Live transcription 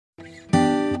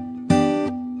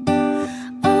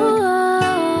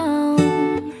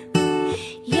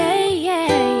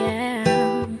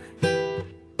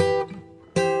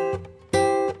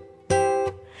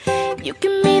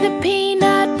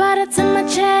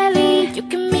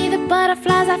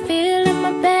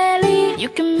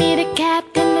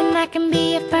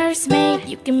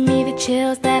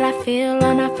chills that I feel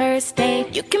on our first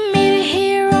date. You can be the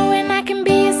hero and I can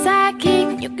be a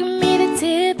sidekick. You can be the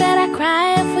tear that I cry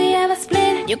if we ever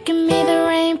split. You can be the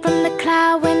rain from the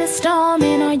cloud when it's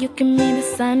storming, or you can be the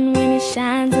sun when it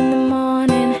shines in the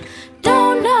morning.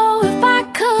 Don't know if I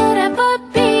could ever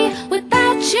be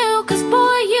without you, 'cause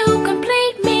boy, you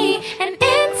complete me. And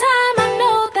in time I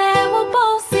know that we'll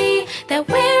both see that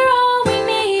we're all we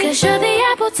need. 'Cause you're the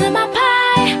apple to my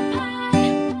pie,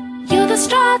 you're the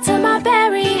straw to my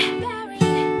berry,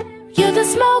 you're the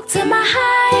smoke to my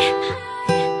high,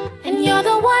 and you're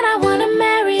the one I wanna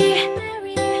marry.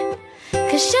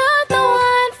 'Cause you're the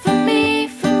one for me,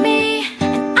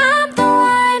 and I'm the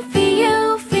one for you,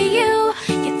 for you.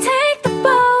 You take the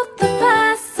both of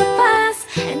us,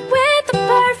 and we're the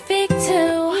perfect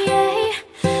two. Yeah,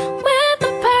 we're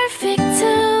the perfect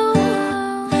two.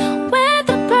 We're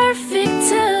the perfect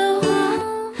two.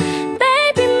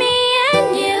 Baby, me and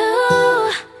you,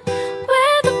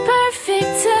 we're the perfect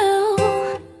two.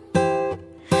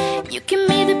 You can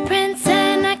be the prince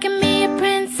and I can be a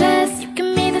princess. You can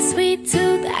be the sweet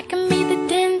tooth, I can be the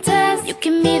dentist. You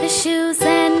can be the shoes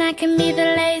and I can be the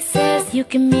laces. You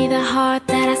can be the heart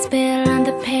that I spill on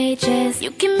the pages.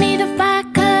 You can be the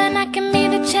vodka and I can be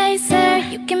the chaser.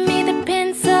 You can be the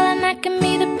pencil and I can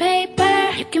be the paper.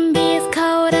 You can be as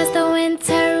cold as the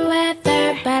winter weather,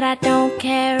 but I don't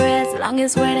care as long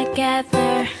as we're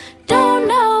together. Don't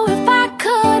know if I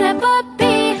could ever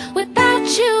be without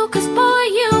you, 'cause boy,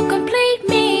 you complete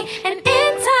me. And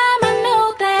in time I know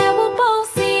that we'll both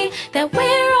see that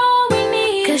we're all we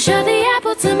need. 'Cause you're the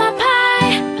apple to my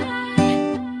pie,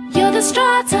 you're the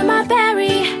straw to my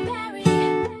berry,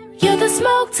 you're the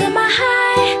smoke to my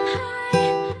high,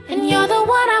 and you're the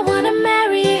one I wanna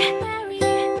marry.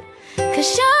 'Cause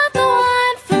you're